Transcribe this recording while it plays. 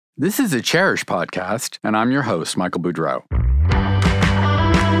This is a Cherish podcast, and I'm your host, Michael Boudreau.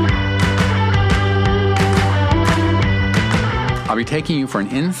 I'll be taking you for an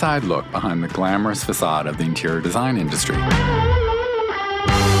inside look behind the glamorous facade of the interior design industry.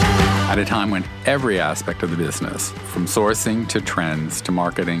 At a time when every aspect of the business, from sourcing to trends to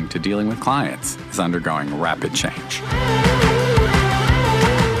marketing to dealing with clients, is undergoing rapid change.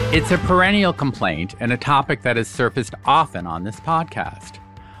 It's a perennial complaint and a topic that has surfaced often on this podcast.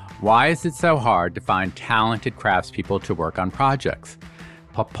 Why is it so hard to find talented craftspeople to work on projects?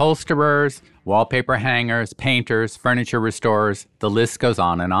 Upholsterers, wallpaper hangers, painters, furniture restorers, the list goes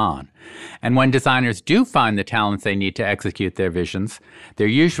on. And when designers do find the talents they need to execute their visions, they're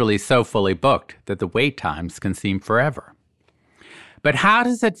usually so fully booked that the wait times can seem forever. But how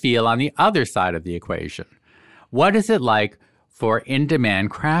does it feel on the other side of the equation? What is it like for in-demand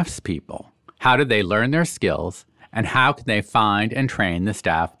craftspeople? How do they learn their skills? And how can they find and train the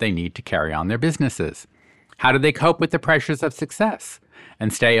staff they need to carry on their businesses? How do they cope with the pressures of success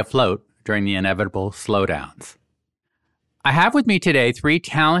and stay afloat during the inevitable slowdowns? I have with me today 3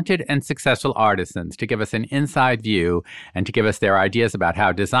 talented and successful artisans to give us an inside view and to give us their ideas about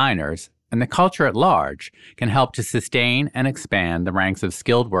how designers, and the culture at large, can help to sustain and expand the ranks of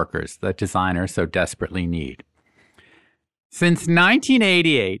skilled workers that designers so desperately need. Since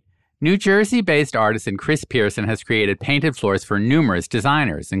 1988, New Jersey-based artisan Chris Pearson has created painted floors for numerous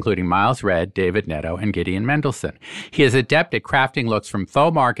designers, including Miles Redd, David Netto, and Gideon Mendelsohn. He is adept at crafting looks from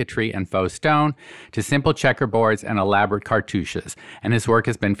faux marquetry and faux stone to simple checkerboards and elaborate cartouches, and his work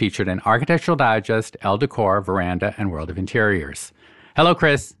has been featured in Architectural Digest, Elle Decor, Veranda, and World of Interiors. Hello,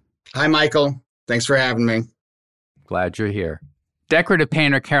 Chris. Hi, Michael. Thanks for having me. Glad you're here. Decorative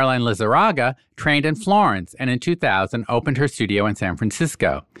painter Caroline Lizarraga trained in Florence and in 2000 opened her studio in San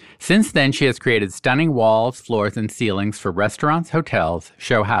Francisco. Since then, she has created stunning walls, floors, and ceilings for restaurants, hotels,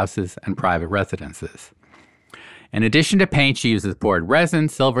 show houses, and private residences. In addition to paint, she uses poured resin,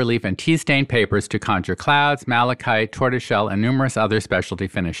 silverleaf, and tea-stained papers to conjure clouds, malachite, tortoiseshell, and numerous other specialty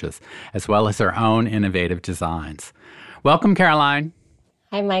finishes, as well as her own innovative designs. Welcome, Caroline.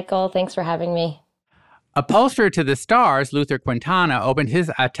 Hi, Michael. Thanks for having me. Upholsterer to the stars, Luther Quintana opened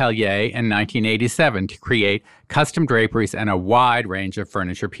his atelier in 1987 to create custom draperies and a wide range of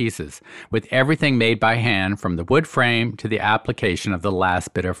furniture pieces, with everything made by hand from the wood frame to the application of the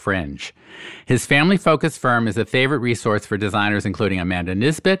last bit of fringe. His family-focused firm is a favorite resource for designers including Amanda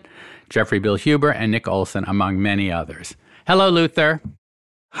Nisbet, Jeffrey Bill Huber, and Nick Olson, among many others. Hello, Luther.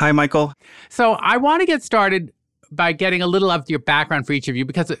 Hi, Michael. So I want to get started by getting a little of your background for each of you,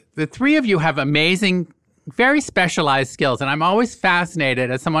 because the 3 of you have amazing, very specialized skills. And I'm always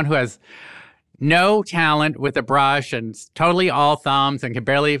fascinated as someone who has no talent with a brush and totally all thumbs and can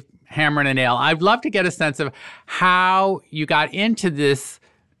barely hammer in a nail. I'd love to get a sense of how you got into this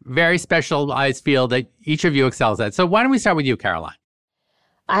very specialized field that each of you excels at. So why don't we start with you, Caroline?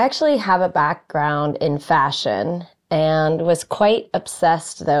 I actually have a background in fashion and was quite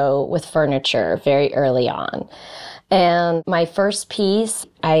obsessed, though, with furniture very early on. And my first piece,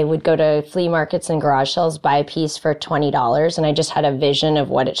 I would go to flea markets and garage sales, buy a piece for $20, and I just had a vision of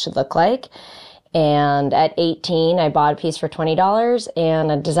what it should look like. And at 18, I bought a piece for $20,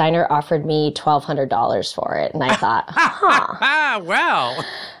 and a designer offered me $1,200 for it. And I thought, Well.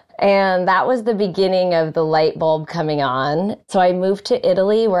 And that was the beginning of the light bulb coming on. So I moved to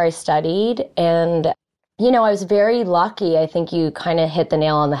Italy where I studied, and I was very lucky. I think you kind of hit the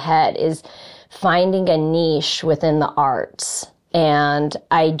nail on the head, is finding a niche within the arts. And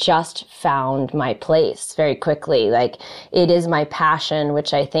I just found my place very quickly. Like, it is my passion,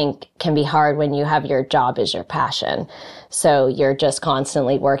 which I think can be hard when you have your job as your passion. So you're just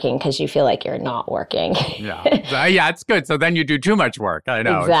constantly working because you feel like you're not working. Yeah, it's good. So then you do too much work. I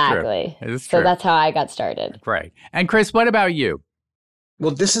know. Exactly. It's true. So that's how I got started. Great. And Chris, what about you?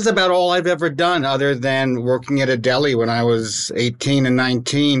 Well, this is about all I've ever done other than working at a deli when I was 18 and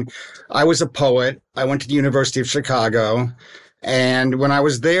 19. I was a poet. I went to the University of Chicago. And when I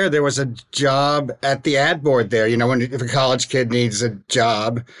was there was a job at the ad board there, if a college kid needs a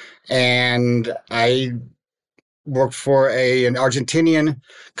job. And I worked for an Argentinian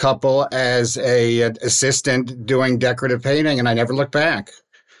couple as an assistant doing decorative painting, and I never looked back.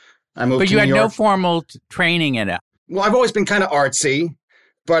 I moved to New York. But you had no formal training in it. Well, I've always been kind of artsy.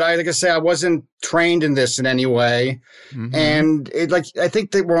 But like I say, I wasn't trained in this in any way. Mm-hmm. And I think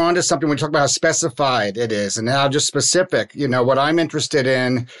that we're onto something when we talk about how specified it is and how just specific. What I'm interested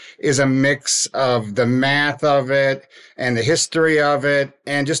in is a mix of the math of it and the history of it.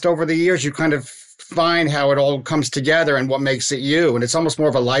 And just over the years, you kind of find how it all comes together and what makes it you. And it's almost more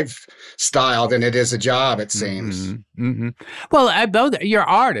of a lifestyle than it is a job, it seems. Well, both you're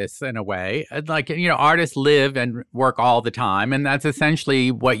artists in a way. Like, artists live and work all the time, and that's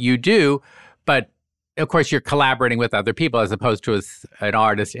essentially what you do. But of course, you're collaborating with other people as opposed to an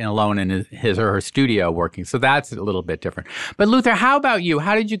artist alone in his or her studio working. So that's a little bit different. But Luther, how about you?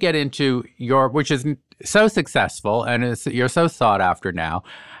 How did you get into which is so successful and you're so sought after now?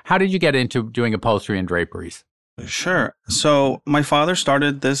 How did you get into doing upholstery and draperies? Sure. So my father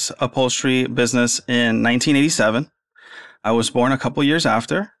started this upholstery business in 1987. I was born a couple years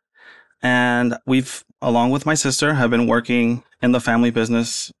after. And we've, along with my sister, have been working in the family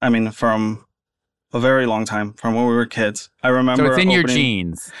business, from a very long time, from when we were kids. I remember. So it's in your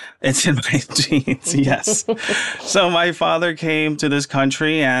genes. It's in my genes, yes. So my father came to this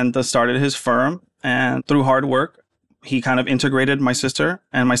country and started his firm. And through hard work, he kind of integrated my sister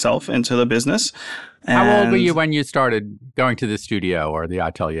and myself into the business. How old were you when you started going to the studio or the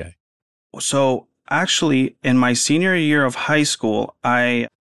atelier? So actually, in my senior year of high school, I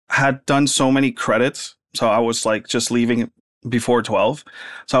had done so many credits. So I was like just leaving before 12.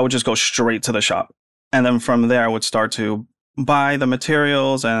 So I would just go straight to the shop. And then from there, I would start to buy the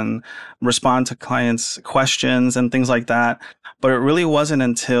materials and respond to clients' questions and things like that. But it really wasn't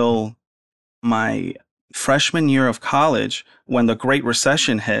until my freshman year of college, when the Great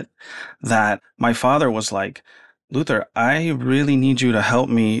Recession hit, that my father was like, Luther, I really need you to help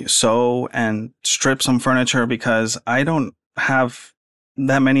me sew and strip some furniture because I don't have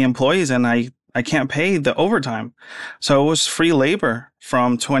that many employees and I can't pay the overtime. So it was free labor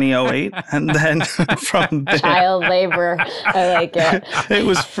from 2008. And then from there, child labor. I like it. It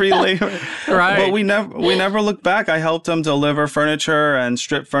was free labor. Right. But we never looked back. I helped him deliver furniture and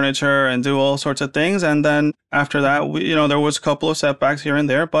strip furniture and do all sorts of things. And then after that, there was a couple of setbacks here and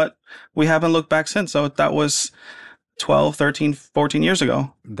there, but we haven't looked back since. So that was 12, 13, 14 years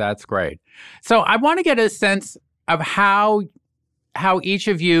ago. That's great. So I want to get a sense of how each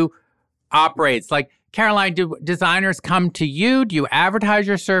of you operates. Like, Caroline, do designers come to you? Do you advertise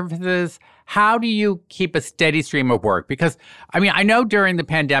your services? How do you keep a steady stream of work? Because, I know during the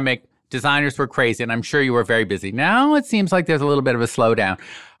pandemic, designers were crazy, and I'm sure you were very busy. Now it seems like there's a little bit of a slowdown,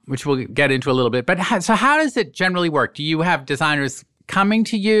 which we'll get into a little bit. But so how does it generally work? Do you have designers coming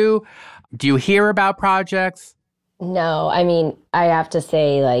to you? Do you hear about projects? No, I have to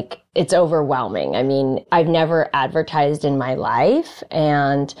say, it's overwhelming. I've never advertised in my life,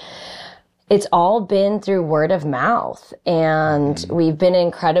 and it's all been through word of mouth. And we've been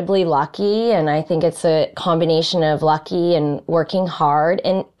incredibly lucky. And I think it's a combination of lucky and working hard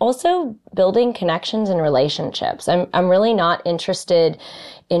and also building connections and relationships. I'm really not interested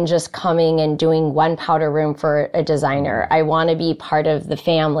in just coming and doing one powder room for a designer. I want to be part of the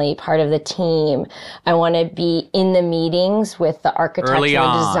family, part of the team. I want to be in the meetings with the architects and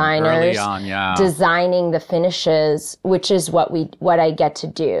the designers, designing the finishes, which is what I get to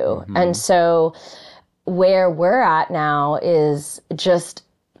do. And so where we're at now is just,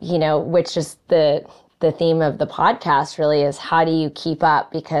 which is the theme of the podcast really is, how do you keep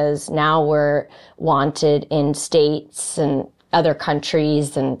up? Because now we're wanted in states and other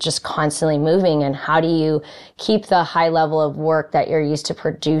countries and just constantly moving. And how do you keep the high level of work that you're used to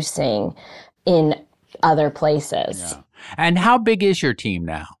producing in other places? Yeah. And how big is your team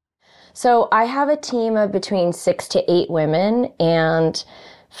now? So I have a team of between 6 to 8 women. And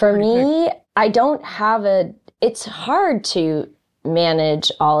for me, I don't have it's hard to manage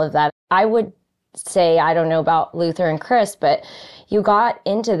all of that. I would say, I don't know about Luther and Chris, but you got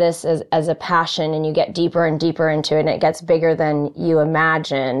into this as a passion and you get deeper and deeper into it and it gets bigger than you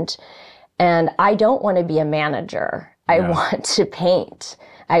imagined. And I don't want to be a manager. I want to paint.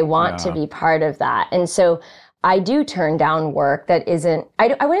 I want to be part of that. And so I do turn down work that isn't,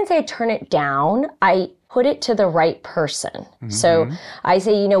 I wouldn't say I turn it down. I put it to the right person. So I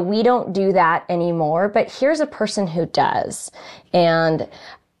say, we don't do that anymore, but here's a person who does. And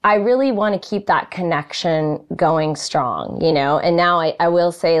I really want to keep that connection going strong, and now I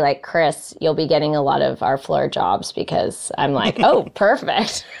will say, like, Chris, you'll be getting a lot of our floor jobs because I'm like, oh,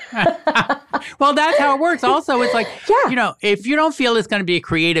 perfect. Well, that's how it works. Also, it's like, if you don't feel it's going to be a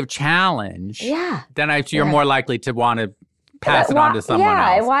creative challenge, then you're more likely to want to pass it on to someone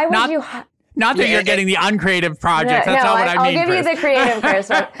else. Why would you... Not that you're getting the uncreative projects. That's not what I mean, I'll give you the creative, Chris.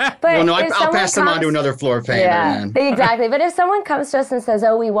 But I'll pass them on to another floor painter. Yeah, exactly. But if someone comes to us and says,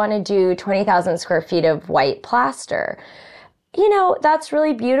 we want to do 20,000 square feet of white plaster, That's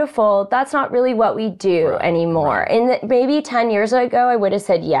really beautiful. That's not really what we do anymore. Right. And maybe 10 years ago, I would have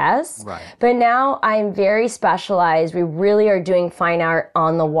said yes. Right. But now I'm very specialized. We really are doing fine art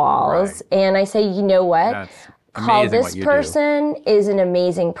on the walls. Right. And I say, you know what? That's Call amazing this person is an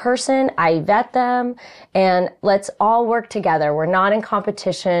amazing person. I vet them, and let's all work together. We're not in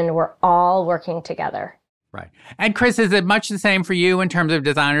competition. We're all working together. Right. And Chris, is it much the same for you in terms of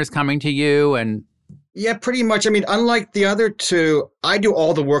designers coming to you? And Yeah, pretty much. I mean, unlike the other two, I do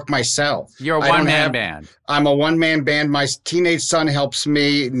all the work myself. You're a one-man band. I'm a one-man band. My teenage son helps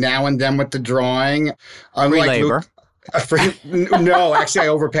me now and then with the drawing. Free labor. No, actually, I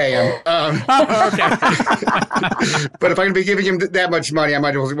overpay him. Okay. But if I'm going to be giving him that much money, I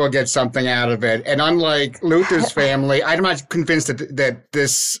might as well get something out of it. And unlike Luther's family, I'm not convinced that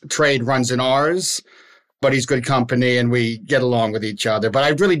this trade runs in ours, but he's good company and we get along with each other. But I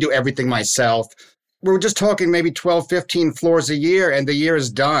really do everything myself. We were just talking maybe 12, 15 floors a year, and the year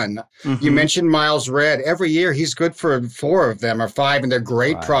is done. Mm-hmm. You mentioned Miles Red. Every year, he's good for 4 of them or 5, and they're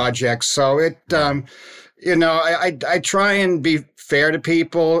great projects. So I try and be fair to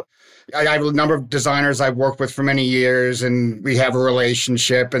people. I have a number of designers I've worked with for many years, and we have a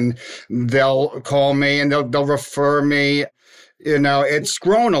relationship, and they'll call me and they'll refer me. It's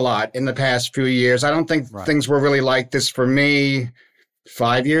grown a lot in the past few years. I don't think things were really like this for me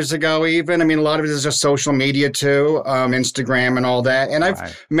 5 years ago even. I mean, a lot of it is just social media too, Instagram and all that. And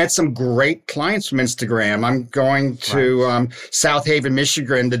I've met some great clients from Instagram. I'm going to South Haven,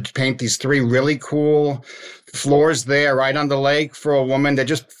 Michigan to paint these 3 really cool floors there right on the lake for a woman that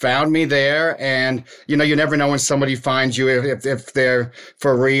just found me there. And, you never know when somebody finds you, if they're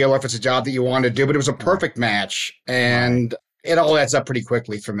for real or if it's a job that you want to do. But it was a perfect match. And it all adds up pretty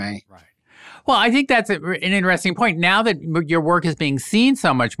quickly for me. Right. Well, I think that's an interesting point. Now that your work is being seen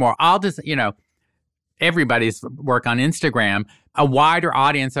so much more, everybody's work on Instagram, a wider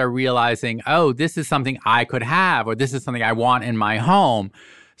audience are realizing, oh, this is something I could have, or this is something I want in my home.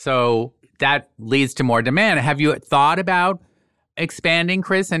 So that leads to more demand. Have you thought about expanding,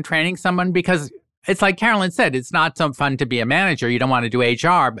 Chris, and training someone? Because it's like Carolyn said, it's not so fun to be a manager. You don't want to do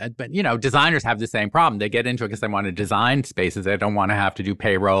HR, but designers have the same problem. They get into it because they want to design spaces. They don't want to have to do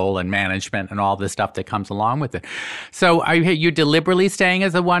payroll and management and all the stuff that comes along with it. So are you deliberately staying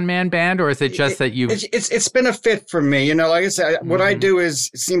as a one-man band, or is it just that you... It's been a fit for me. Like I said, what I do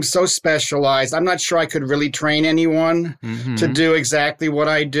seems so specialized. I'm not sure I could really train anyone to do exactly what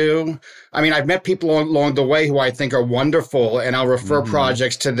I do. I mean, I've met people along the way who I think are wonderful, and I'll refer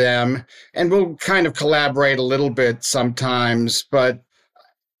projects to them, and we'll kind of collaborate a little bit sometimes, but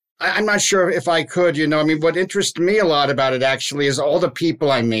I'm not sure if I could, I mean, what interests me a lot about it actually is all the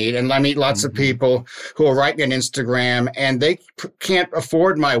people I meet, and I meet lots of people who will write me on Instagram, and they can't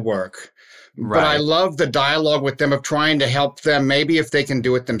afford my work. Right. But I love the dialogue with them of trying to help them, maybe if they can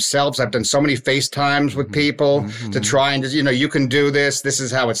do it themselves. I've done so many FaceTimes with people to try and just, you can do this. This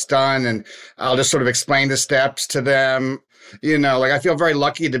is how it's done. And I'll just sort of explain the steps to them. I feel very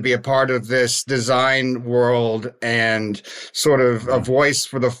lucky to be a part of this design world and sort of a voice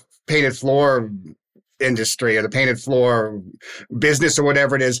for the painted floor industry or the painted floor business or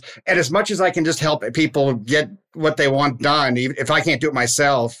whatever it is. And as much as I can just help people get what they want done, even if I can't do it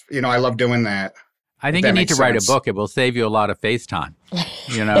myself, I love doing that. I think you need to write a book. It will save you a lot of FaceTime,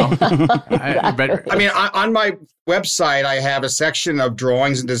 I mean, on my website, I have a section of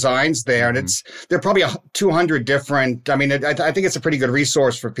drawings and designs there, and there are probably 200 different, I mean, I think it's a pretty good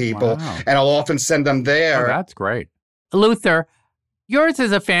resource for people, and I'll often send them there. Oh, that's great. Luther, yours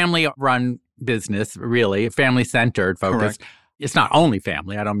is a family-run business, really, family-centered focus. Correct. It's not only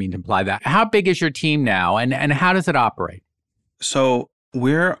family. I don't mean to imply that. How big is your team now, and how does it operate? So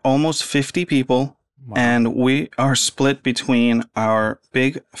we're almost 50 people, and we are split between our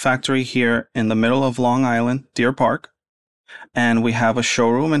big factory here in the middle of Long Island, Deer Park, and we have a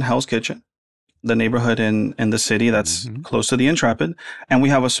showroom in Hell's Kitchen, the neighborhood in the city that's close to the Intrepid, and we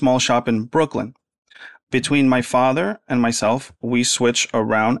have a small shop in Brooklyn. Between my father and myself, we switch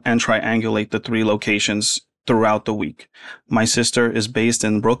around and triangulate the 3 locations throughout the week. My sister is based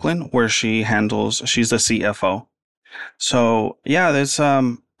in Brooklyn, where she's the CFO. So yeah, there's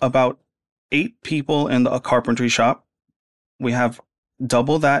about 8 people in a carpentry shop. We have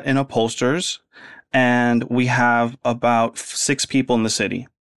double that in upholsters, and we have about 6 people in the city.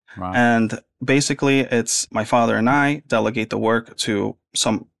 Wow. And basically, it's my father and I delegate the work to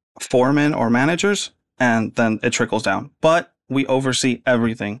some foremen or managers, and then it trickles down. But we oversee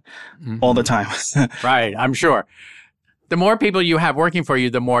everything all the time. Right, I'm sure. The more people you have working for you,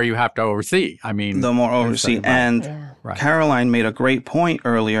 the more you have to oversee. I mean, the more oversee. And Right. Caroline made a great point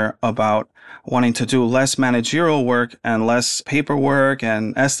earlier about wanting to do less managerial work and less paperwork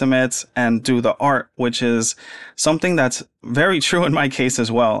and estimates and do the art, which is something that's very true in my case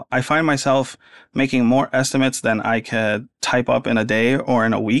as well. I find myself making more estimates than I could type up in a day or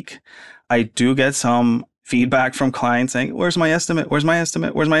in a week. I do get some feedback from clients saying, where's my estimate? Where's my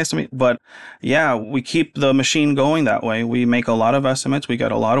estimate? Where's my estimate? But yeah, we keep the machine going that way. We make a lot of estimates. We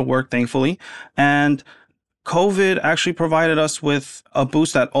get a lot of work, thankfully. And COVID actually provided us with a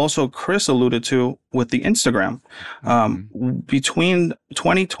boost that also Chris alluded to with the Instagram. Between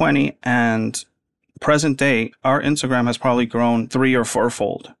 2020 and present day, our Instagram has probably grown 3 or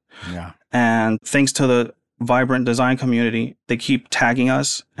 4-fold. Yeah. And thanks to the vibrant design community, they keep tagging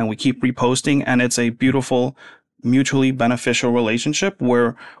us and we keep reposting. And it's a beautiful, mutually beneficial relationship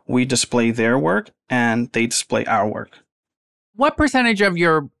where we display their work and they display our work. What percentage of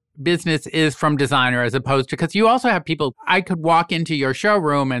your business is from designer as opposed to, because you also have people, I could walk into your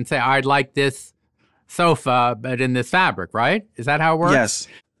showroom and say, I'd like this sofa, but in this fabric, right? Is that how it works? Yes.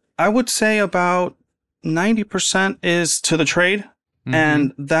 I would say about 90% is to the trade,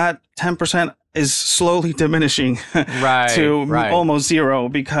 and that 10% is slowly diminishing to almost zero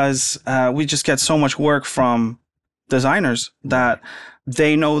because we just get so much work from designers that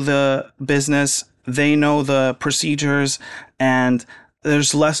they know the business, they know the procedures, and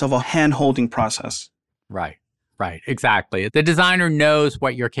there's less of a hand-holding process. Right, exactly. The designer knows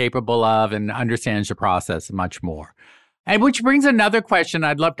what you're capable of and understands the process much more. And which brings another question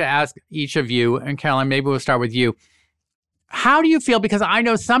I'd love to ask each of you. And Caroline, maybe we'll start with you. How do you feel? Because I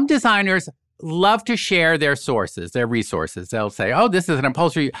know some designers love to share their sources, their resources. They'll say, oh, this is an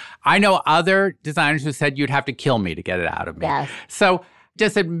upholstery. I know other designers who said you'd have to kill me to get it out of me. Yes. So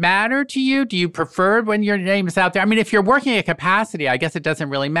does it matter to you? Do you prefer when your name is out there? I mean, if you're working at capacity, I guess it doesn't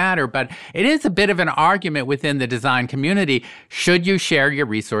really matter, but it is a bit of an argument within the design community. Should you share your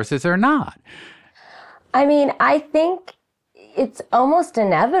resources or not? I mean, I think it's almost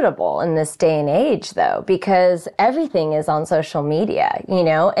inevitable in this day and age, though, because everything is on social media, you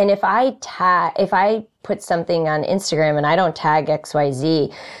know? And if I put something on Instagram and I don't tag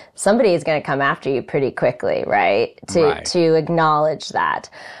XYZ, somebody is going to come after you pretty quickly, right? To acknowledge that.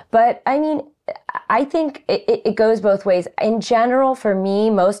 But I mean, I think it goes both ways. In general, for me,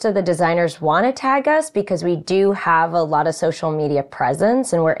 most of the designers want to tag us because we do have a lot of social media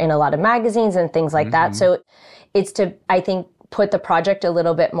presence and we're in a lot of magazines and things like that. So it's to, I think, put the project a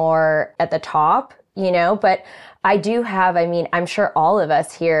little bit more at the top, you know, but I do have, I mean, I'm sure all of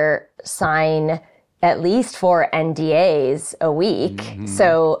us here sign at least 4 NDAs a week.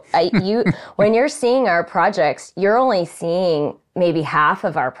 So when you're seeing our projects, you're only seeing maybe half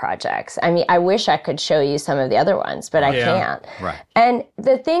of our projects. I mean, I wish I could show you some of the other ones, but I can't. Right. And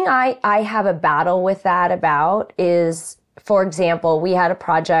the thing I have a battle with that about is, for example, we had a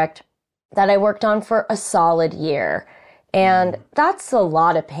project that I worked on for a solid year. And that's a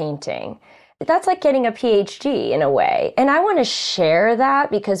lot of painting. That's like getting a PhD in a way. And I want to share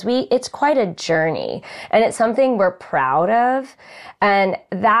that because it's quite a journey and it's something we're proud of. And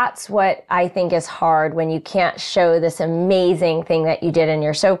that's what I think is hard when you can't show this amazing thing that you did and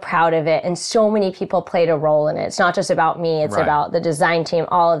you're so proud of it. And so many people played a role in it. It's not just about me. It's about the design team,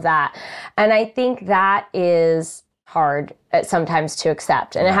 all of that. And I think that is hard sometimes to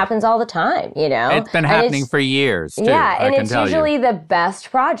accept. And it happens all the time, you know? It's been happening for years, too. Yeah, and it's usually the best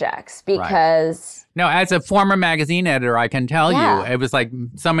projects because... No, as a former magazine editor, I can tell you, it was like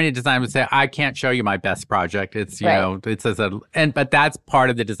so many designers would say, I can't show you my best project. It's, you know, it's but that's part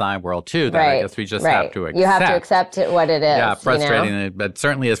of the design world too, that I guess we just have to accept. You have to accept it what it is. Yeah, frustrating, you know? But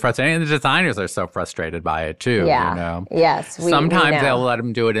certainly is frustrating. And the designers are so frustrated by it too, you know? Yes. Sometimes they'll let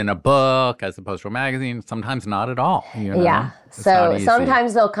them do it in a book as opposed to a magazine, sometimes not at all, you know? Yeah. So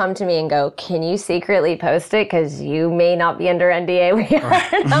sometimes they'll come to me and go, can you secretly post it? Because you may not be under NDA.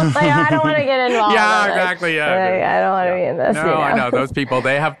 And I'm like, I don't want to get involved. Yeah, exactly. Yeah. Like, I don't want to be in this. No, you know? I know. Those people,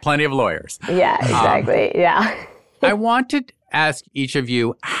 they have plenty of lawyers. Yeah, exactly. I want to ask each of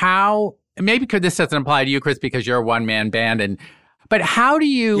you how, maybe this doesn't apply to you, Chris, because you're a one-man band, but how do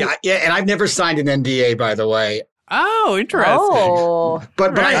you... Yeah, and I've never signed an NDA, by the way. Oh, interesting. Oh,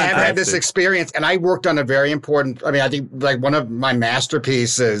 but I have had this experience, and I worked on a very important, I think like one of my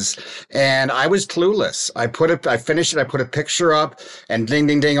masterpieces, and I was clueless. I finished it, I put a picture up, and ding,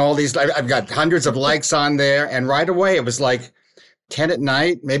 ding, ding, all these, I've got hundreds of likes on there, and right away it was like 10 at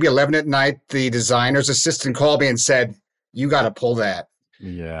night, maybe 11 at night, the designer's assistant called me and said, you got to pull that.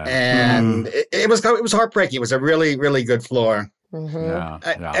 Yeah. And it was heartbreaking. It was a really, really good floor.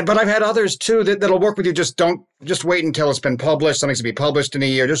 But I've had others too that'll work with you. Just wait until it's been published. Something's to be published in a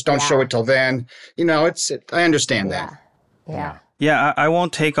year. Just don't show it till then. I understand that. Yeah, I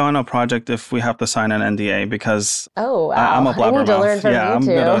won't take on a project if we have to sign an NDA because I'm a blabbermouth. I need to learn from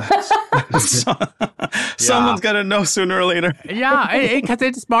you too. Someone's got to know sooner or later. Because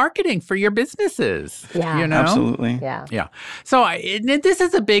it's marketing for your businesses. Yeah, absolutely. Yeah. So this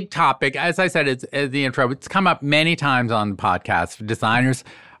is a big topic. As I said, it's the intro. It's come up many times on the podcast. Designers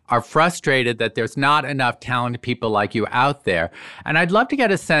are frustrated that there's not enough talented people like you out there. And I'd love to get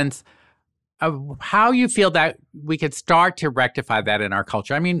a sense of how you feel that we could start to rectify that in our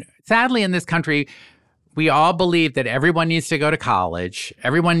culture. I mean, sadly, in this country, we all believe that everyone needs to go to college.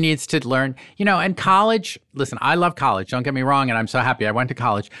 Everyone needs to learn, and college, listen, I love college. Don't get me wrong. And I'm so happy I went to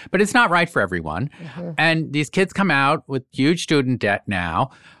college, but it's not right for everyone. And these kids come out with huge student debt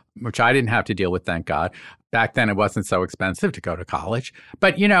now, which I didn't have to deal with, thank God. Back then, it wasn't so expensive to go to college.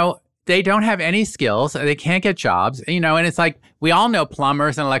 But, they don't have any skills. They can't get jobs, and it's like we all know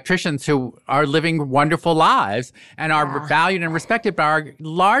plumbers and electricians who are living wonderful lives and are valued and respected, but our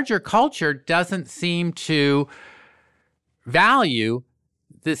larger culture doesn't seem to value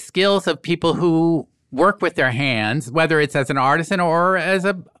the skills of people who work with their hands, whether it's as an artisan or as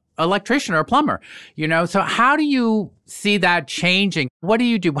an electrician or a plumber, So how do you see that changing? What do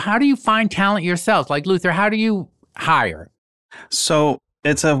you do? How do you find talent yourself? Like Luther, how do you hire? So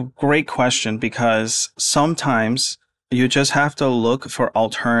it's a great question because sometimes you just have to look for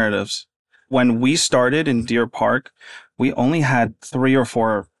alternatives. When we started in Deer Park, we only had 3 or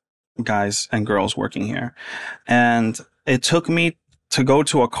 4 guys and girls working here. And it took me to go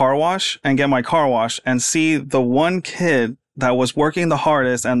to a car wash and get my car wash and see the one kid that was working the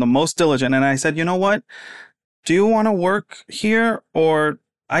hardest and the most diligent. And I said, you know what? Do you want to work here? Or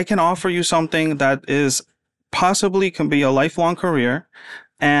I can offer you something that is possibly can be a lifelong career,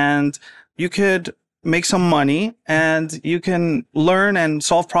 and you could make some money and you can learn and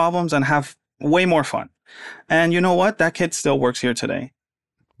solve problems and have way more fun. And you know what? That kid still works here today.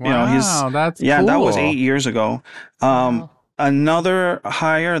 Wow, that's cool. That was 8 years ago. Another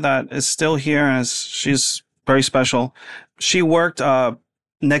hire that is still here and she's very special. She worked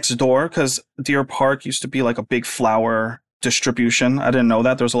next door because Deer Park used to be like a big flower distribution. I didn't know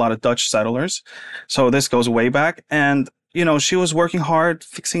that. There was a lot of Dutch settlers. So this goes way back. And, she was working hard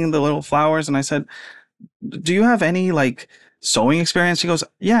fixing the little flowers. And I said, do you have any sewing experience? She goes,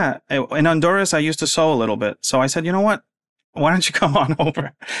 yeah. In Honduras, I used to sew a little bit. So I said, you know what? Why don't you come on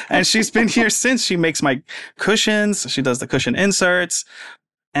over? And she's been here since. She makes my cushions. She does the cushion inserts.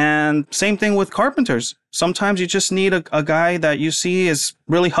 And same thing with carpenters. Sometimes you just need a guy that you see is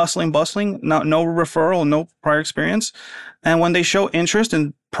really hustling, bustling, no referral, no prior experience. And when they show interest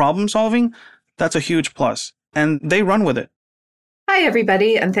in problem solving, that's a huge plus. And they run with it. Hi,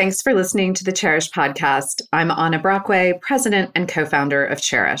 everybody, and thanks for listening to the Cherish podcast. I'm Anna Brockway, president and co-founder of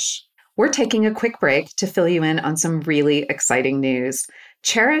Cherish. We're taking a quick break to fill you in on some really exciting news.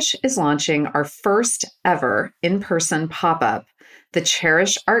 Cherish is launching our first ever in-person pop-up, the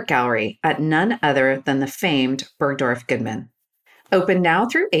Cherish Art Gallery, at none other than the famed Bergdorf Goodman. Open now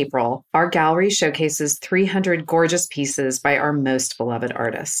through April, our gallery showcases 300 gorgeous pieces by our most beloved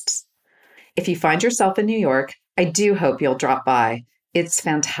artists. If you find yourself in New York, I do hope you'll drop by. It's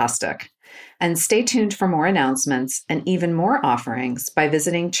fantastic. And stay tuned for more announcements and even more offerings by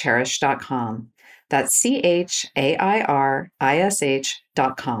visiting cherish.com. That's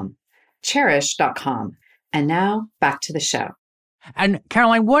CHAIRISH.com. Cherish.com. And now back to the show. And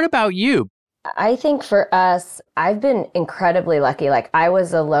Caroline, what about you? I think for us, I've been incredibly lucky. I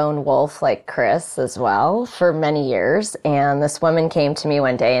was a lone wolf like Chris as well for many years. And this woman came to me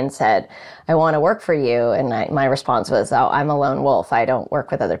one day and said, I want to work for you. And my response was, oh, I'm a lone wolf. I don't work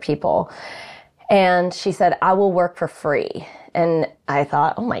with other people. And she said, I will work for free. And I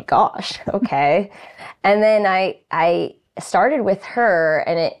thought, oh my gosh, okay. And then I started with her,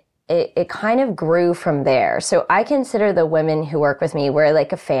 and it kind of grew from there. So I consider the women who work with me, we're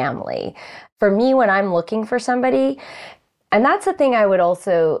like a family. For me, when I'm looking for somebody, and that's the thing I would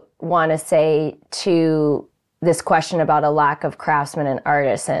also want to say to this question about a lack of craftsmen and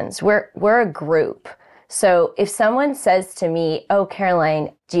artisans. We're a group. So if someone says to me, oh,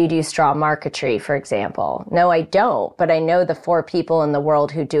 Caroline, do you do straw marquetry, for example? No, I don't, but I know the 4 people in the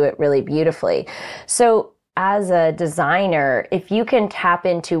world who do it really beautifully. So as a designer, if you can tap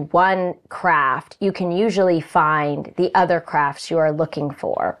into one craft, you can usually find the other crafts you are looking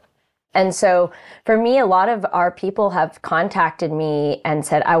for. And so for me, a lot of our people have contacted me and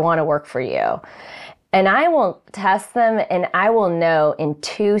said, I want to work for you. And I will test them and I will know in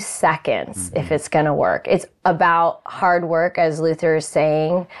 2 seconds if it's going to work. It's about hard work, as Luther is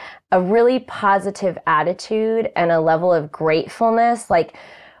saying, a really positive attitude and a level of gratefulness. Like,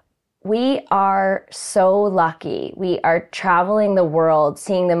 we are so lucky. We are traveling the world,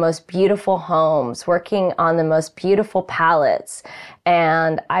 seeing the most beautiful homes, working on the most beautiful palettes.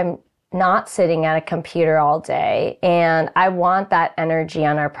 And I'm not sitting at a computer all day. And I want that energy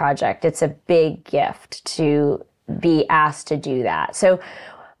on our project. It's a big gift to be asked to do that. So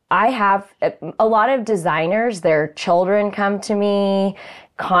I have a lot of designers, their children come to me,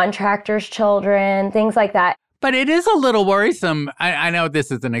 contractors' children, things like that. But it is a little worrisome. I know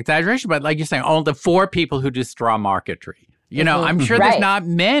this is an exaggeration, but like you're saying, only the 4 people who do straw marquetry. You know, I'm sure there's not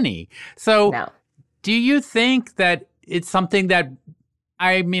many. So do you think that it's something that,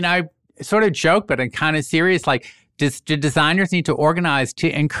 I mean, I sort of joke, but I'm kind of serious, like, do designers need to organize to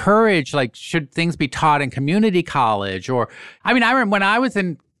encourage, like, should things be taught in community college? Or, I mean, I remember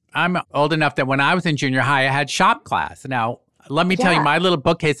when I'm old enough that when I was in junior high, I had shop class. Now, let me tell you, my little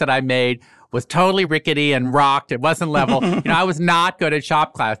bookcase that I made was totally rickety and rocked. It wasn't level. I was not good at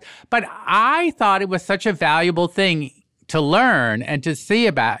shop class. But I thought it was such a valuable thing to learn and to see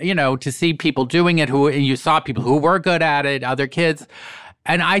about, to see people doing it and you saw people who were good at it, other kids.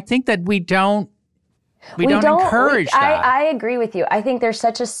 And I think that we don't encourage that. I agree with you. I think there's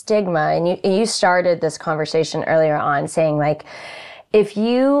such a stigma. And you started this conversation earlier on saying, like, if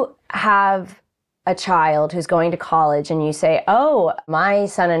you have a child who's going to college and you say, oh, my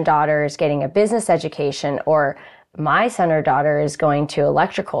son and daughter is getting a business education, or my son or daughter is going to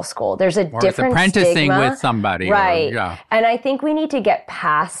electrical school, there's a different apprenticing stigma with somebody. Right. And I think we need to get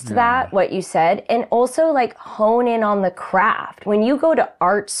past that, what you said, and also, like, hone in on the craft. When you go to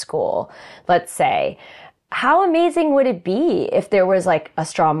art school, let's say, how amazing would it be if there was, like, a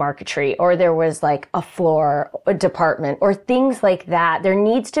straw marquetry, or there was, like, a floor department, or things like that? There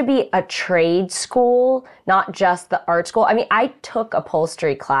needs to be a trade school, not just the art school. I mean, I took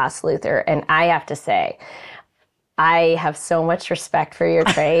upholstery class, Luther, and I have to say, I have so much respect for your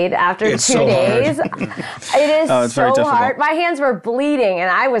trade. After 2 days, it is so hard. My hands were bleeding, and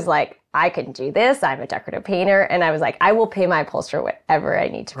I was like, I can do this. I'm a decorative painter. And I was like, I will pay my upholsterer whatever I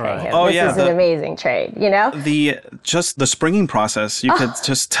need to pay him. This is an amazing trade, Just the springing process, you could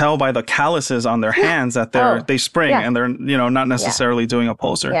just tell by the calluses on their hands that they spring and they're, not necessarily doing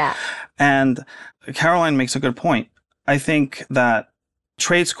upholstery. Yeah. And Caroline makes a good point. I think that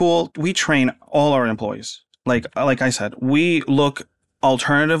trade school, we train all our employees. Like I said, we look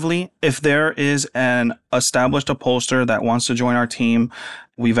alternatively, if there is an established upholsterer that wants to join our team,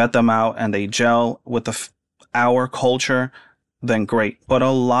 we vet them out and they gel with our culture, then great. But a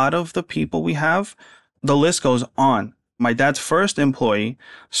lot of the people we have, the list goes on. My dad's first employee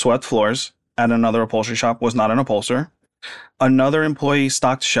swept floors at another upholstery shop, was not an upholsterer. Another employee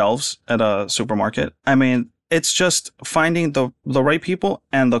stocked shelves at a supermarket. I mean, it's just finding the right people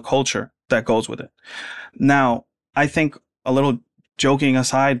and the culture that goes with it. Now, I think, a little joking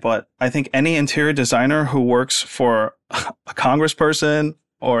aside, but I think any interior designer who works for a congressperson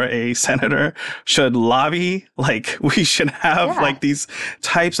or a senator should lobby, like, we should have like these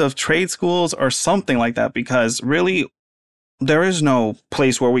types of trade schools or something like that, because really there is no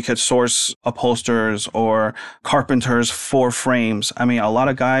place where we could source upholsterers or carpenters for frames. I mean, a lot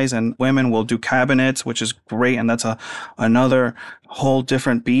of guys and women will do cabinets, which is great, and that's another whole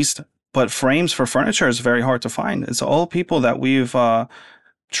different beast. But frames for furniture is very hard to find. It's all people that we've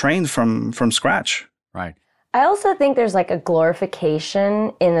trained from scratch. Right. I also think there's, like, a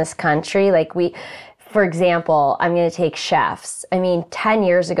glorification in this country. Like, for example, I'm going to take chefs. I mean, 10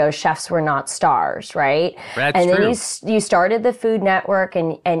 years ago, chefs were not stars, right? That's and true. Then you started the Food Network,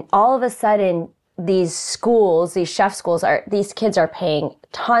 and all of a sudden, these schools, these chef schools, these kids are paying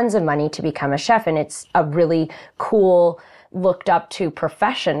tons of money to become a chef, and it's a really cool, looked up to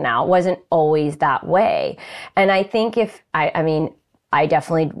profession now. It wasn't always that way. And I think I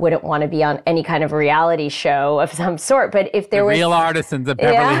definitely wouldn't want to be on any kind of reality show of some sort, but if there was Real Artisans of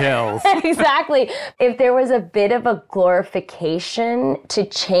Beverly Hills. Exactly. If there was a bit of a glorification to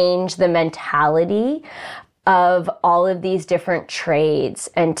change the mentality of all of these different trades,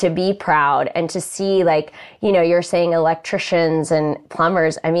 and to be proud and to see, like, you're saying electricians and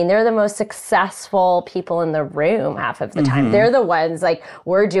plumbers. I mean, they're the most successful people in the room half of the time. They're the ones, like,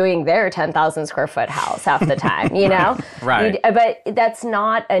 we're doing their 10,000 square foot house half the time, Right. But that's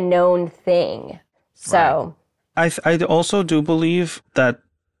not a known thing. So I also do believe that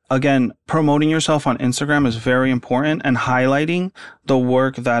again, promoting yourself on Instagram is very important, and highlighting the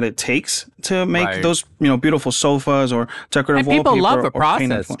work that it takes to make those, beautiful sofas or decorative wallpaper. And people love a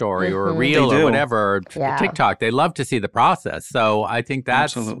process story or a reel or whatever, TikTok. They love to see the process. So I think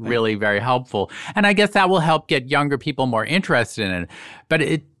that's really very helpful. And I guess that will help get younger people more interested in it. But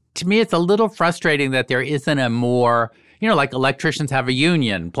to me, it's a little frustrating that there isn't a more, like electricians have a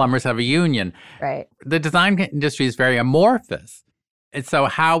union, plumbers have a union. Right. The design industry is very amorphous. And so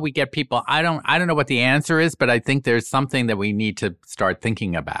how we get people, I don't know what the answer is, but I think there's something that we need to start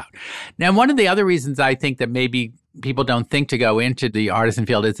thinking about. Now, one of the other reasons I think that maybe people don't think to go into the artisan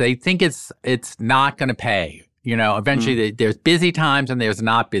field is they think it's not going to pay. Eventually there's busy times and there's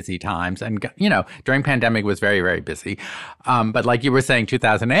not busy times. And, during pandemic was very, very busy. But like you were saying,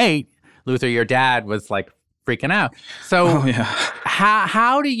 2008, Luther, your dad was like freaking out. So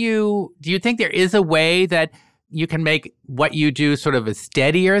how do you think there is a way that you can make what you do sort of a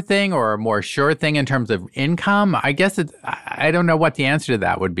steadier thing or a more sure thing in terms of income? I guess I don't know what the answer to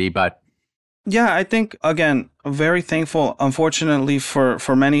that would be, but. Yeah, I think, again, very thankful. Unfortunately,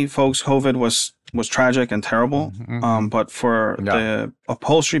 for many folks, COVID was tragic and terrible. But for the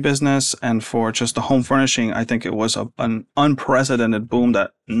upholstery business and for just the home furnishing, I think it was an unprecedented boom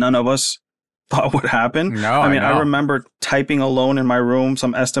that none of us thought would happen. No, I remember typing alone in my room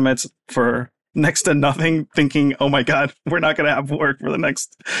some estimates for next to nothing, thinking, oh my God, we're not going to have work for the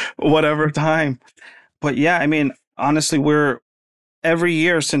next whatever time. But yeah, honestly, every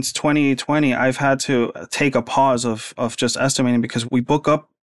year since 2020, I've had to take a pause of just estimating because we book up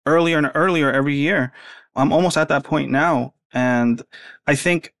earlier and earlier every year. I'm almost at that point now. And I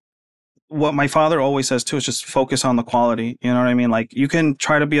think what my father always says too is just focus on the quality. You know what I mean? Like, you can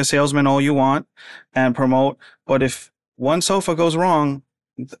try to be a salesman all you want and promote, but if one sofa goes wrong,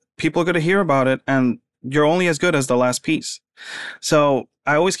 people are going to hear about it, and you're only as good as the last piece. So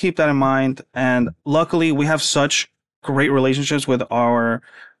I always keep that in mind. And luckily, we have such great relationships with our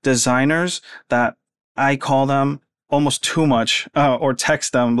designers that I call them almost too much or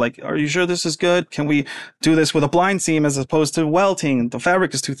text them like, are you sure this is good? Can we do this with a blind seam as opposed to welting? The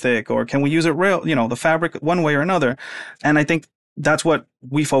fabric is too thick. Or can we use it the fabric one way or another? And I think that's what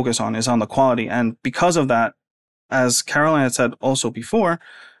we focus on, is on the quality. And because of that, as Caroline had said also before,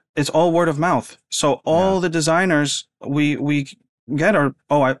 it's all word of mouth. So all the designers we get are,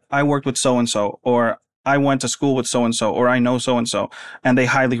 I worked with so-and-so, or I went to school with so-and-so, or I know so-and-so, and they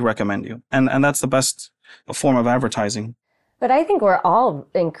highly recommend you. And that's the best form of advertising. But I think we're all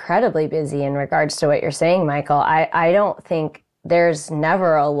incredibly busy in regards to what you're saying, Michael. I don't think there's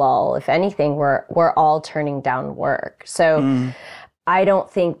never a lull. If anything, we're all turning down work. So I don't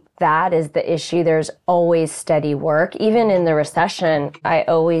think that is the issue. There's always steady work. Even in the recession, I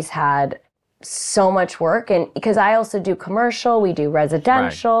always had so much work, and because I also do commercial, we do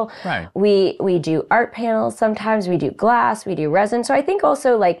residential, we do art panels, sometimes we do glass, we do resin. So I think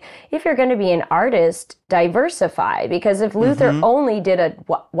also, like, if you're going to be an artist, diversify, because if Luther only did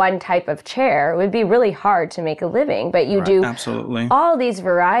one type of chair, it would be really hard to make a living. But you do all these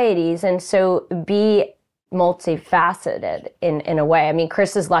varieties, and so be multifaceted in a way. I mean,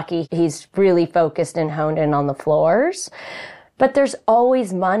 Chris is lucky. He's really focused and honed in on the floors. But there's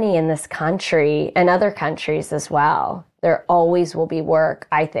always money in this country and other countries as well. There always will be work,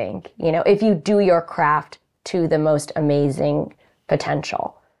 I think, if you do your craft to the most amazing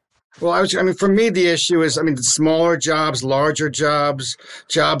potential. Well, for me, the issue is, the smaller jobs, larger jobs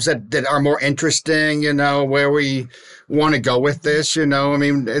that are more interesting, where we want to go with this,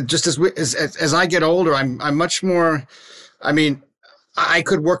 just as I get older, I'm much more, I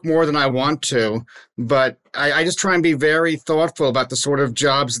could work more than I want to, but I just try and be very thoughtful about the sort of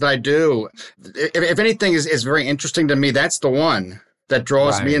jobs that I do. If anything is very interesting to me, that's the one that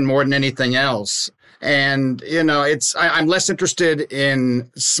draws me in more than anything else. And, I'm less interested in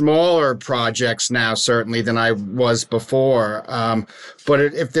smaller projects now, certainly, than I was before. But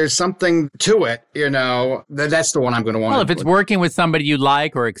if there's something to it, that's the one I'm going to want. Well, if it's working with somebody you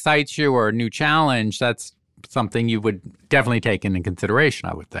like or excites you or a new challenge, that's something you would definitely take into consideration,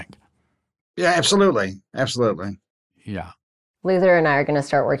 I would think. Yeah, absolutely. Absolutely. Yeah. Luther and I are going to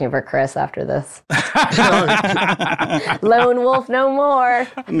start working for Chris after this. Lone wolf no more.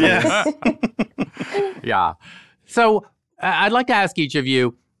 Yes. Yeah. So I'd like to ask each of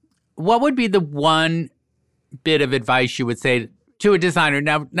you, what would be the one bit of advice you would say to a designer?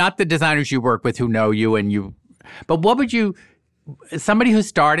 Now, not the designers you work with who know you but what would you, somebody who's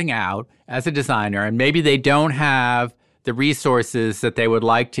starting out as a designer and maybe they don't have the resources that they would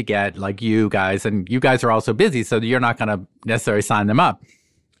like to get, like you guys, and you guys are also busy, so you're not going to necessarily sign them up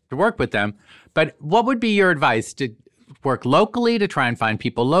to work with them. But what would be your advice work locally, to try and find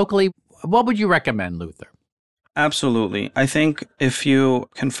people locally? What would you recommend, Luther? Absolutely. I think if you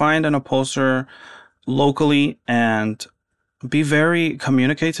can find an upholsterer locally and be very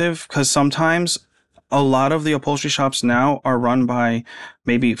communicative, because sometimes a lot of the upholstery shops now are run by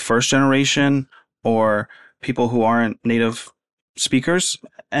maybe first generation or people who aren't native speakers,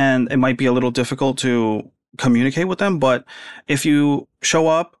 and it might be a little difficult to communicate with them. But if you show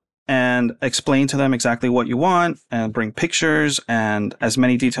up and explain to them exactly what you want and bring pictures and as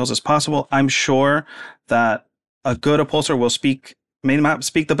many details as possible, I'm sure that a good upholsterer will may not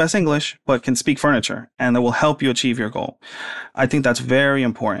speak the best English, but can speak furniture, and that will help you achieve your goal. I think that's very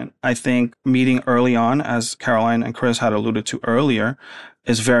important. I think meeting early on, as Caroline and Chris had alluded to earlier,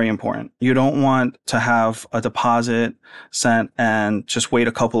 is very important. You don't want to have a deposit sent and just wait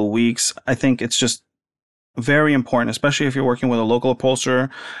a couple of weeks. I think it's just very important, especially if you're working with a local upholsterer,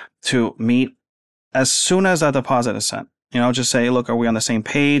 to meet as soon as that deposit is sent. Just say, look, are we on the same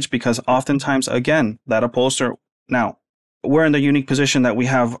page? Because oftentimes, again, that upholsterer, now, we're in the unique position that we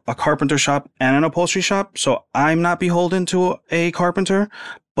have a carpenter shop and an upholstery shop. So I'm not beholden to a carpenter,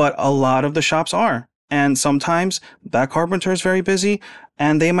 but a lot of the shops are. And sometimes that carpenter is very busy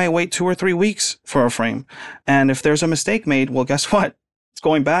and they might wait 2 or 3 weeks for a frame. And if there's a mistake made, well, guess what? It's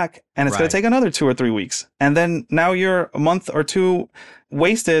going back and it's going to take another 2 or 3 weeks. And then now you're a month or two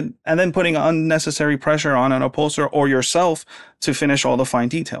wasted and then putting unnecessary pressure on an upholsterer or yourself to finish all the fine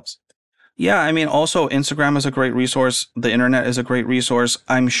details. Yeah, I mean, also Instagram is a great resource. The internet is a great resource.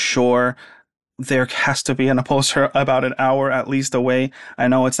 I'm sure there has to be an upholsterer about an hour at least away. I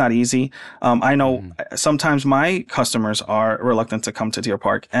know it's not easy. I know sometimes my customers are reluctant to come to Deer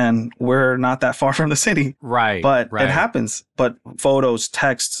Park, and we're not that far from the city. Right. But it happens. But photos,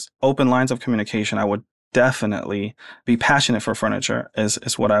 texts, open lines of communication, I would definitely be passionate for furniture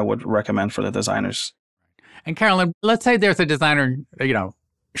is what I would recommend for the designers. And Carolyn, let's say there's a designer,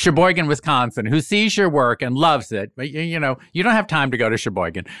 Sheboygan, Wisconsin, who sees your work and loves it, but you don't have time to go to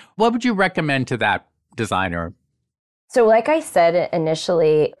Sheboygan. What would you recommend to that designer? So like I said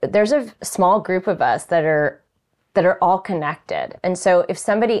initially, there's a small group of us that are all connected. And so if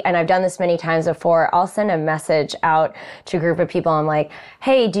somebody, and I've done this many times before, I'll send a message out to a group of people. I'm like,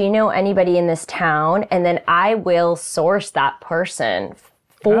 hey, do you know anybody in this town? And then I will source that person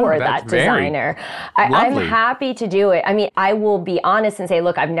for that designer. I'm happy to do it. I mean, I will be honest and say,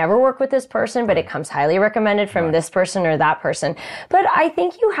 look, I've never worked with this person, but it comes highly recommended from this person or that person. But I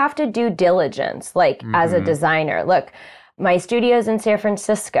think you have to do diligence, as a designer. Look, my studio's in San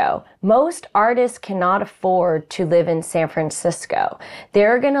Francisco. Most artists cannot afford to live in San Francisco.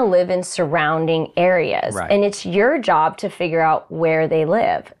 They're going to live in surrounding areas. Right. And it's your job to figure out where they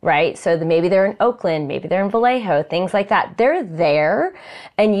live, right? So maybe they're in Oakland, maybe they're in Vallejo, things like that. They're there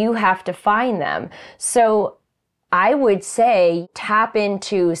and you have to find them. So I would say tap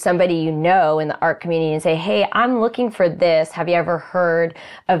into somebody in the art community and say, hey, I'm looking for this. Have you ever heard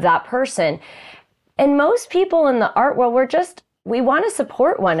of that person? And most people in the art world, we want to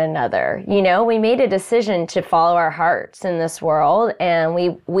support one another. We made a decision to follow our hearts in this world, and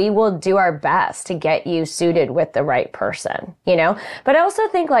we will do our best to get you suited with the right person, But I also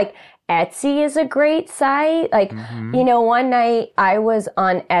think Etsy is a great site. One night I was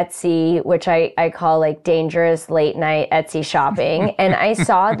on Etsy, which I call dangerous late night Etsy shopping. And I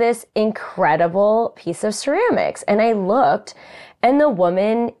saw this incredible piece of ceramics and I looked, and the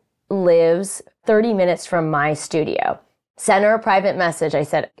woman lives 30 minutes from my studio. Sent her a private message. I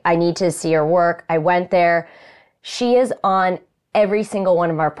said, I need to see her work. I went there. She is on every single one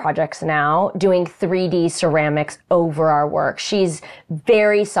of our projects now, doing 3D ceramics over our work. She's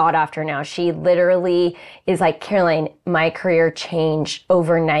very sought after now. She literally is like, Caroline, my career changed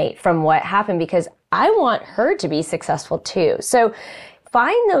overnight from what happened because I want her to be successful too. So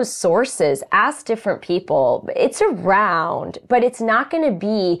find those sources, ask different people. It's around, but it's not going to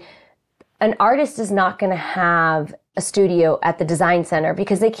be, an artist is not going to have a studio at the design center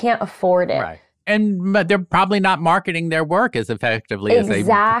because they can't afford it. Right. And they're probably not marketing their work as effectively as they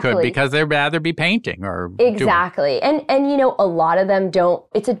could because they'd rather be painting or Exactly. And a lot of them don't.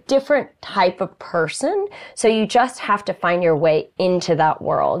 It's a different type of person. So you just have to find your way into that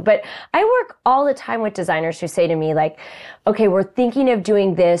world. But I work all the time with designers who say to me okay, we're thinking of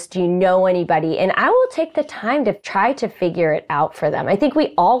doing this. Do you know anybody? And I will take the time to try to figure it out for them. I think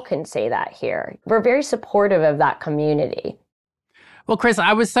we all can say that here. We're very supportive of that community. Well, Chris,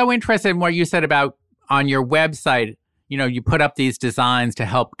 I was so interested in what you said about on your website, you put up these designs to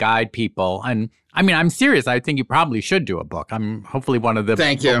help guide people. And I mean, I'm serious. I think you probably should do a book. I'm hopefully one of the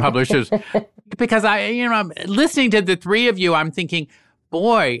publishers. Because I'm listening to the three of you, I'm thinking,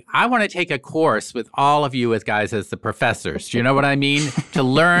 boy, I want to take a course with all of you as guys as the professors. Do you know what I mean? To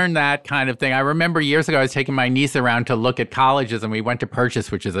learn that kind of thing. I remember years ago, I was taking my niece around to look at colleges, and we went to Purchase,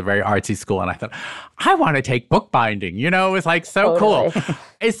 which is a very artsy school. And I thought, I want to take bookbinding. You know, it was like so Totally. cool.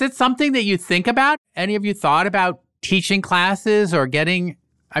 Is it something that you think about? Any of you thought about teaching classes or getting,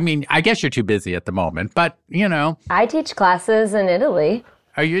 I mean, I guess you're too busy at the moment, but you know. I teach classes in Italy.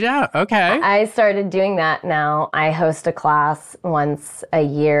 Oh, you do? Okay. I started doing that now. I host a class once a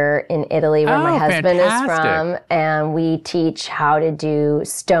year in Italy where my husband is from, and we teach how to do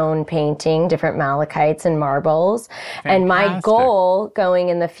stone painting, different malachites and marbles. And my goal going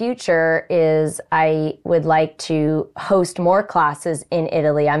in the future is I would like to host more classes in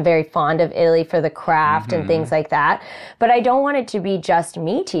Italy. I'm very fond of Italy for the craft and things like that, but I don't want it to be just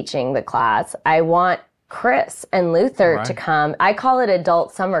me teaching the class. I want Chris and Luther to come. I call it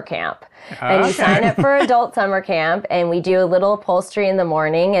adult summer camp. And you sign up for adult summer camp, and we do a little upholstery in the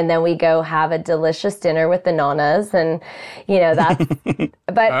morning, and then we go have a delicious dinner with the nonnas, and you know that's.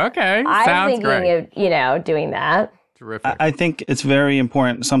 But I'm thinking of doing that. Terrific. I think it's very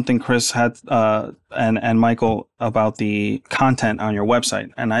important. Something Chris had and Michael about the content on your website,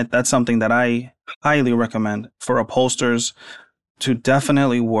 and that's something that I highly recommend for upholsterers to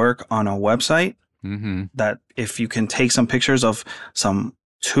definitely work on a website. That if you can take some pictures of some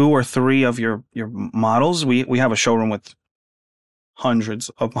 2 or 3 of your models, we have a showroom with hundreds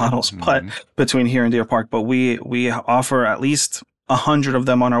of models, but between here and Deer Park, but we offer at least 100 of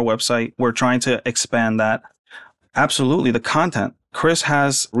them on our website. We're trying to expand that. Absolutely, the content. Chris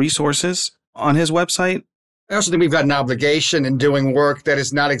has resources on his website. I also think we've got an obligation in doing work that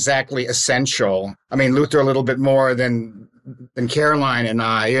is not exactly essential. I mean, Luther a little bit more than Caroline and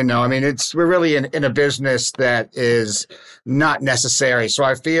I, I mean, we're really in a business that is not necessary. So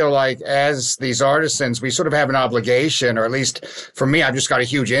I feel like as these artisans, we sort of have an obligation, or at least for me, I've just got a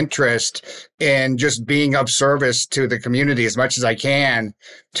huge interest in just being of service to the community as much as I can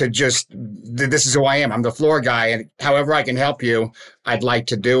to this is who I am. I'm the floor guy, and however I can help you, I'd like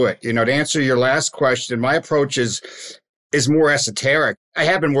to do it. To answer your last question, my approach is more esoteric. I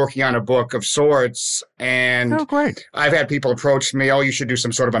have been working on a book of sorts, and great. I've had people approach me, you should do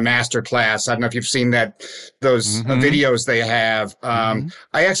some sort of a master class. I don't know if you've seen those videos they have.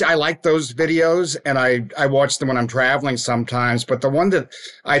 I like those videos, and I watch them when I'm traveling sometimes. But the one that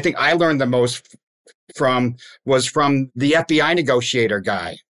I think I learned the most from was from the FBI negotiator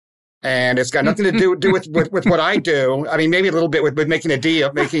guy. And it's got nothing to do with what I do. I mean, maybe a little bit with making a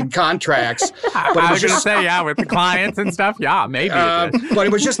deal, making contracts. But I was going to say, with the clients and stuff. Yeah, maybe. But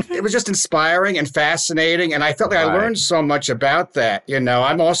it was just inspiring and fascinating. And I felt like I learned so much about that.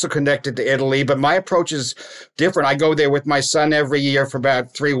 I'm also connected to Italy, but my approach is different. I go there with my son every year for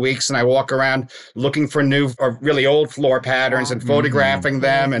about 3 weeks, and I walk around looking for new or really old floor patterns and photographing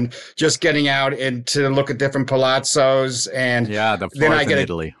them, and just getting out to look at different palazzos. And the floors in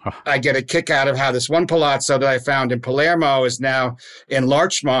Italy. I get a kick out of how this one palazzo that I found in Palermo is now in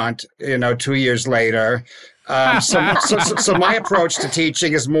Larchmont, 2 years later. So my approach to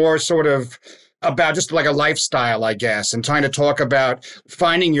teaching is more sort of about just like a lifestyle, I guess, and trying to talk about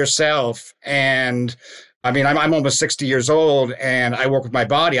finding yourself. And I mean, I'm almost 60 years old, and I work with my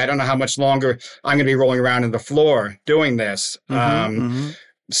body. I don't know how much longer I'm going to be rolling around on the floor doing this.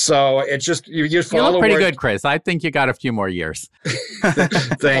 So it's just you follow. You look pretty good, Chris. I think you got a few more years.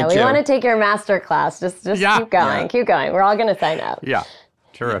 Thank you. We want to take your master class. Just keep going. Keep going. We're all going to sign up. Yeah,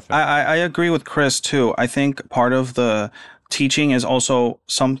 terrific. I agree with Chris too. I think part of the teaching is also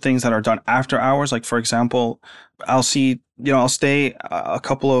some things that are done after hours. Like for example, I'll stay a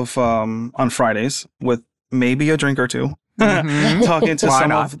couple of on Fridays with maybe a drink or two. Talking to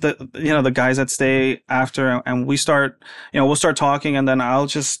some of the guys that stay after, and we'll start talking, and then I'll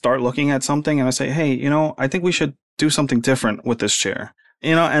just start looking at something and I say, hey, I think we should do something different with this chair.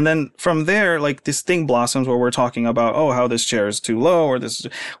 And then from there, like this thing blossoms where we're talking about, how this chair is too low, or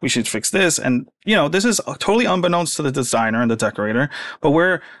we should fix this. And, this is totally unbeknownst to the designer and the decorator, but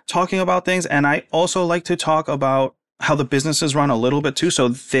we're talking about things. And I also like to talk about how the businesses run a little bit too, so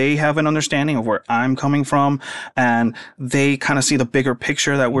they have an understanding of where I'm coming from, and they kind of see the bigger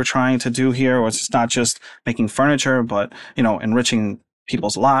picture that we're trying to do here. Where it's not just making furniture, but enriching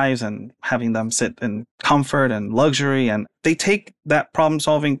people's lives and having them sit in comfort and luxury. And they take that problem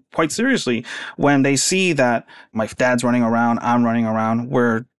solving quite seriously when they see that my dad's running around, I'm running around,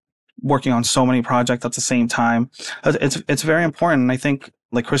 we're working on so many projects at the same time. It's very important. And I think,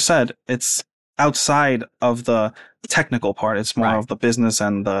 like Chris said, it's outside of the technical part. It's more of the business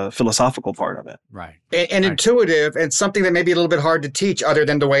and the philosophical part of it. And intuitive, and something that may be a little bit hard to teach other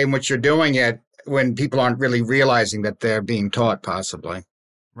than the way in which you're doing it. when people aren't really realizing that they're being taught, possibly.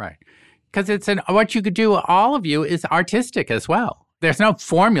 Right. Because what you could do, all of you, is artistic as well. There's no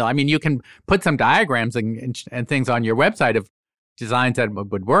formula. I mean, you can put some diagrams and things on your website of designs that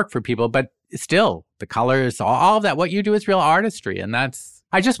would work for people, but still, the colors, all of that, what you do is real artistry. And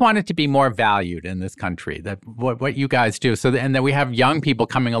I just want it to be more valued in this country, that what you guys do. And that we have young people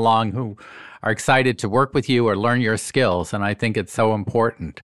coming along who are excited to work with you or learn your skills. And I think it's so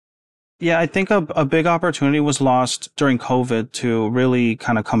important. Yeah, I think a big opportunity was lost during COVID to really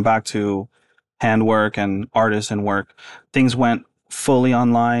kind of come back to handwork and artisan work. Things went fully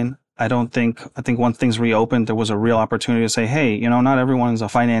online. I think once things reopened, there was a real opportunity to say, hey, not everyone's a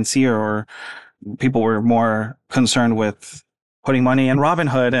financier, or people were more concerned with putting money in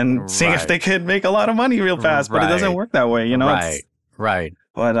Robinhood and seeing if they could make a lot of money real fast. But it doesn't work that way, Right.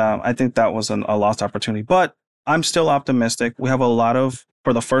 But I think that was a lost opportunity. But I'm still optimistic. We have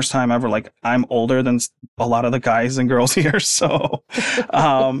for the first time ever, I'm older than a lot of the guys and girls here. So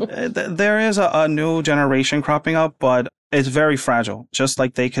there is a new generation cropping up, but it's very fragile. Just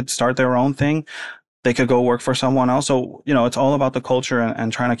like they could start their own thing, they could go work for someone else. So, it's all about the culture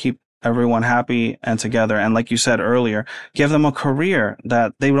and trying to keep everyone happy and together. And like you said earlier, give them a career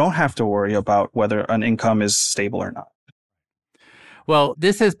that they don't have to worry about whether an income is stable or not. Well,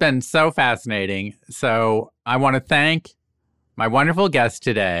 this has been so fascinating. So I want to thank my wonderful guests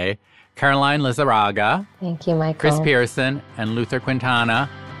today, Caroline Lizarraga. Thank you, Michael. Chris Pearson and Luther Quintana.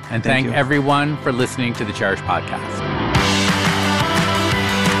 And thank everyone for listening to the Cherish Podcast.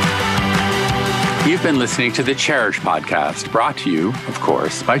 You've been listening to the Cherish Podcast, brought to you, of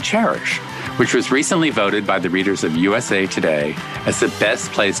course, by Cherish, which was recently voted by the readers of USA Today as the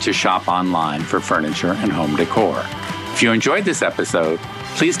best place to shop online for furniture and home decor. If you enjoyed this episode,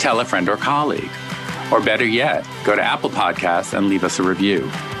 please tell a friend or colleague. Or better yet, go to Apple Podcasts and leave us a review.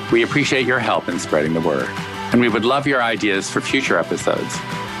 We appreciate your help in spreading the word. And we would love your ideas for future episodes.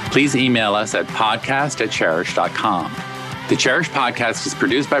 Please email us at podcast@cherish.com. The Cherish Podcast is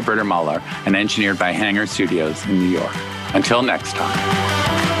produced by Britta Muller and engineered by Hanger Studios in New York. Until next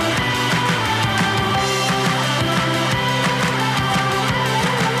time.